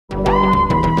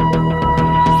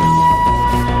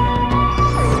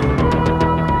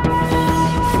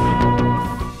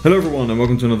Hello everyone and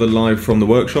welcome to another live from the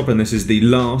workshop, and this is the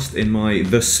last in my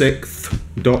The Sixth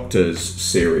Doctors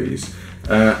series.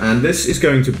 And this is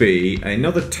going to be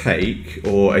another take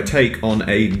on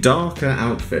a darker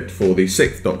outfit for the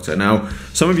Sixth Doctor. Now,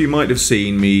 some of you might have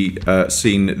seen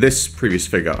this previous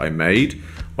figure I made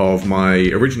of my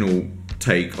original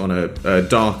take on a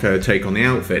darker take on the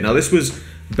outfit. Now, this was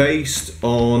based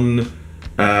on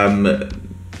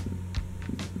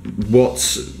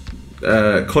what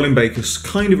Colin Baker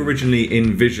kind of originally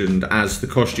envisioned as the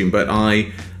costume, but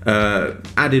I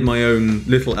added my own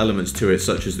little elements to it,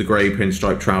 such as the grey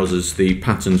pinstripe trousers, the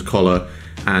patterned collar,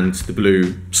 and the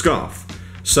blue scarf.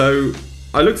 So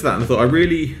I looked at that and I thought, I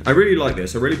really like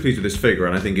this. I'm really pleased with this figure,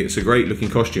 and I think it's a great looking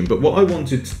costume. But what I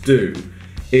wanted to do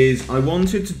is I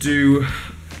wanted to do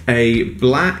a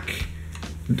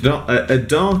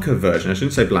darker version. I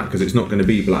shouldn't say black because it's not going to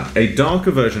be black. A darker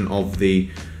version of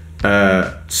the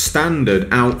standard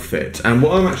outfit, and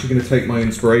what I'm actually going to take my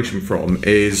inspiration from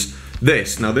is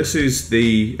this. Now, this is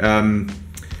the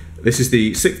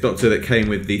Sixth Doctor that came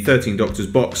with the 13 Doctors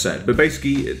box set. But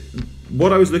basically,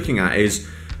 what I was looking at is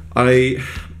I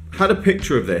had a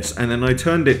picture of this, and then I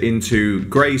turned it into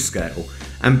Greyscale.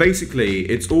 And basically,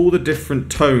 it's all the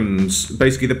different tones.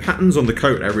 Basically, the patterns on the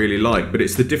coat I really like, but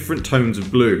it's the different tones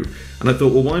of blue. And I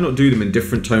thought, well, why not do them in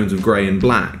different tones of grey and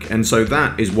black? And so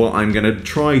that is what I'm going to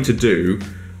try to do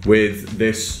with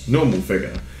this normal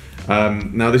figure.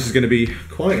 Now, this is going to be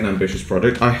quite an ambitious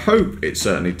project. I hope it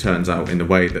certainly turns out in the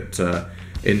way that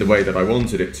I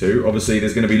wanted it to. Obviously,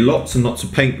 there's going to be lots and lots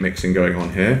of paint mixing going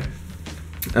on here.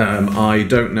 I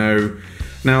don't know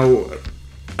now.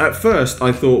 At first,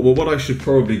 I thought, well, what I should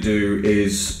probably do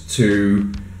is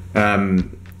to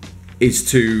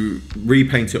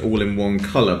repaint it all in one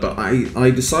colour, but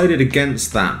I decided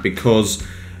against that because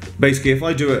basically if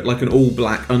I do it like an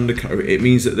all-black undercoat, it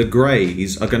means that the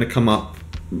greys are going to come up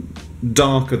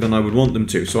darker than I would want them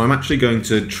to. So I'm actually going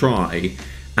to try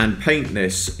and paint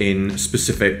this in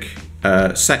specific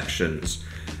sections.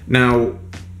 Now,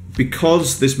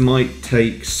 because this might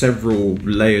take several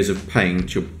layers of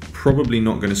paint, you're probably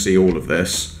not going to see all of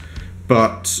this,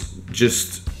 but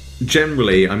just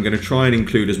generally I'm going to try and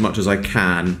include as much as I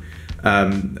can,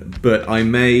 but I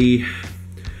may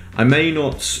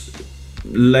not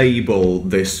label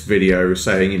this video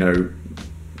saying,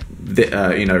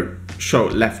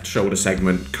 left shoulder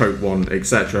segment, coat 1,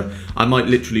 etc. I might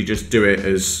literally just do it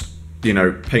as,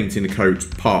 painting the coat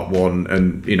part 1,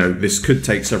 and this could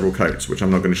take several coats, which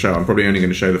I'm not going to show. I'm probably only going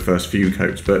to show the first few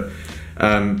coats, but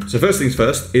so first things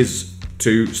first is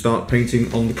to start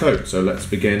painting on the coat, so let's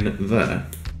begin there.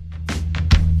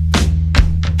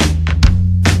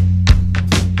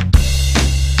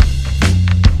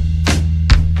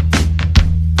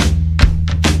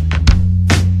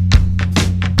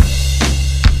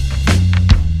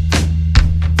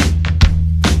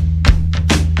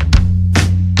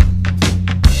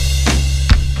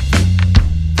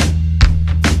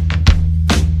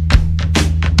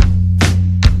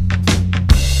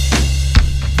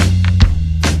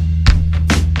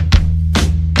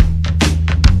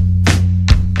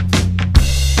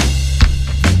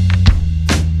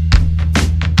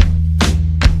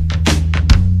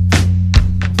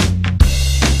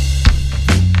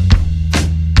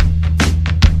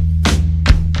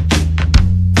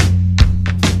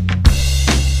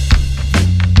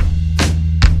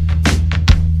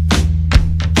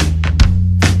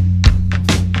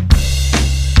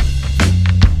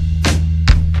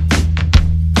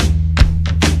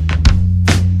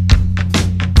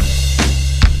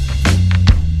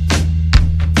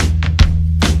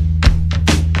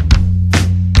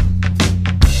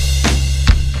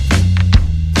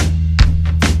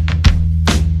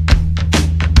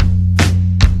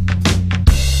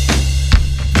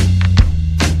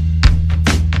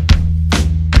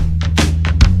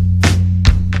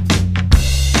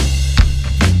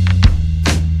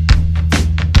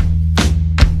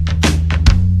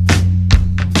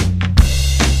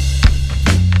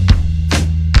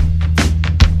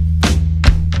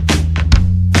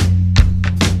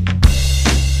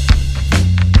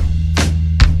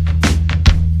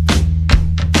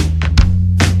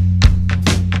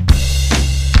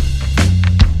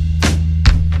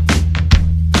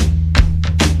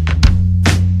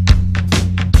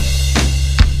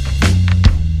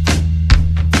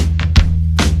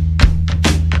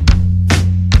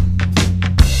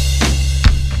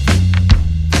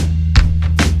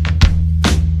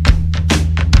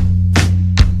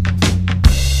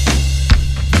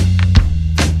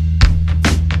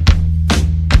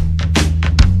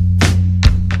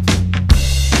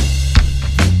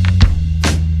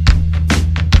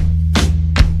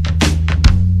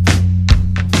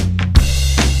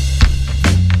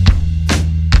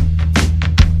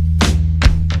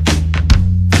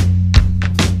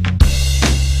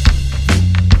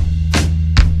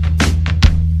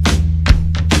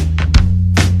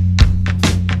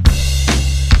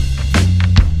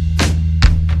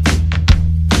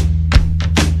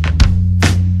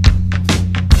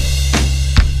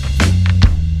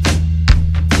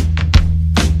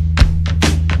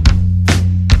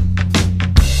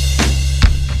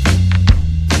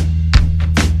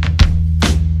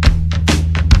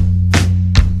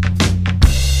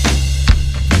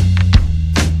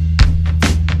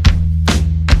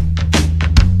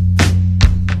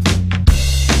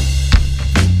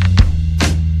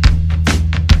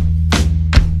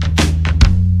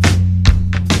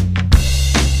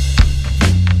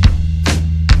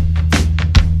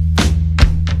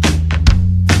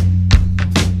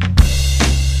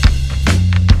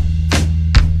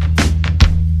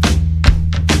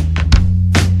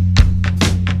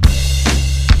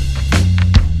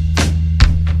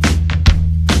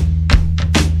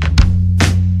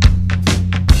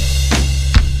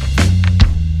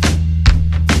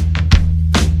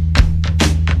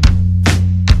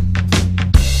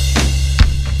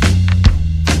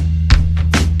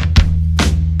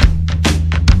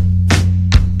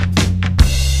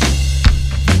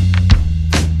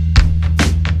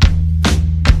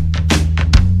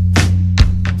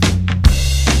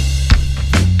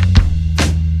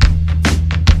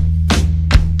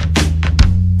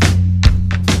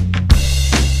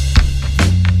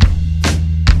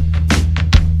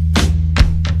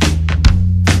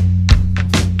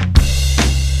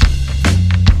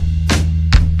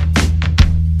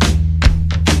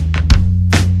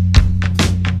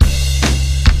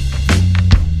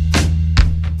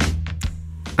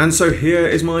 And so here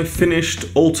is my finished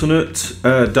alternate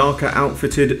darker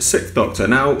outfitted 6th Doctor.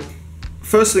 Now,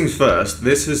 first things first,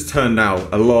 this has turned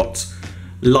out a lot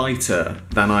lighter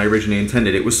than I originally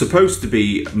intended. It was supposed to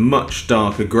be much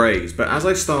darker greys, but as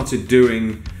I started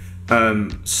doing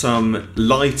some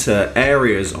lighter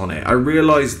areas on it, I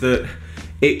realised that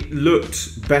it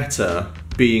looked better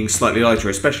being slightly lighter,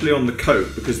 especially on the coat,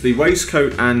 because the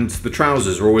waistcoat and the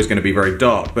trousers are always going to be very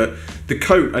dark, but the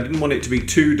coat, I didn't want it to be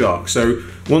too dark. So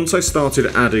once I started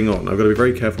adding on, I've got to be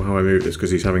very careful how I move this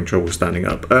because he's having trouble standing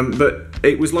up, but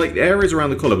it was like areas around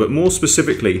the collar, but more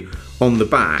specifically on the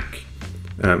back.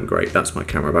 Great, that's my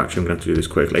camera back, so I'm going to have to do this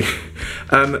quickly.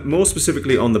 More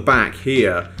specifically on the back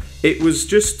here, it was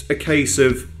just a case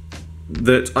of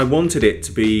that I wanted it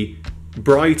to be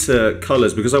brighter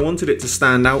colours because I wanted it to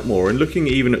stand out more, and looking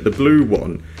even at the blue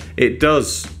one, it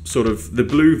does sort of, the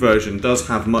blue version does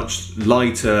have much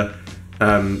lighter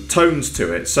tones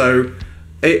to it, so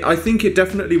I think it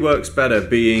definitely works better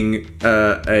being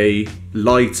a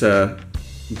lighter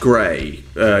grey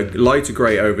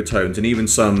overtones and even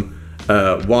some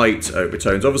white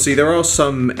overtones. Obviously there are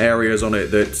some areas on it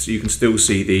that you can still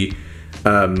see the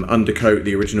undercoat,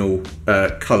 the original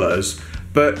colours,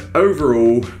 but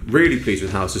overall really pleased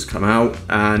with how this has come out,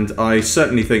 and I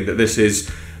certainly think that this is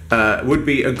would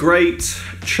be a great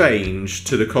change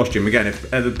to the costume. Again,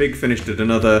 if ever Big Finish did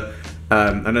another,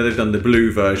 I know they've done the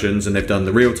blue versions and they've done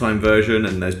the real-time version,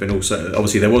 and there's been also,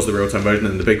 obviously there was the real-time version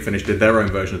and the Big Finish did their own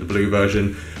version of the blue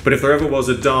version, but if there ever was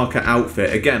a darker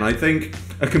outfit, again, I think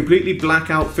a completely black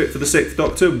outfit for the 6th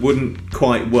Doctor wouldn't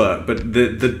quite work, but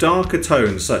the darker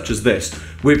tones such as this,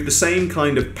 with the same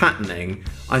kind of patterning,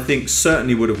 I think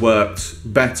certainly would have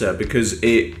worked better, because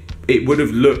it would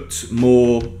have looked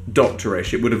more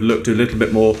Doctorish, it would have looked a little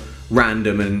bit more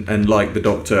random and like the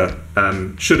Doctor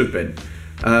should have been.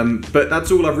 But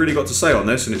that's all I've really got to say on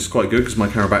this, and it's quite good because my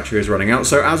camera battery is running out.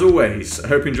 So as always, I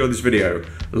hope you enjoyed this video.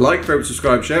 Like, favorite,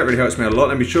 subscribe, share, it really helps me out a lot,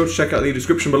 and be sure to check out the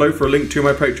description below for a link to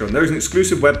my Patreon. There is an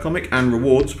exclusive webcomic and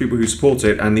rewards for people who support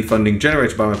it, and the funding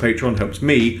generated by my Patreon helps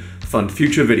me fund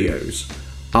future videos.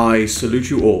 I salute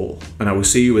you all, and I will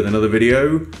see you with another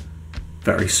video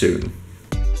very soon.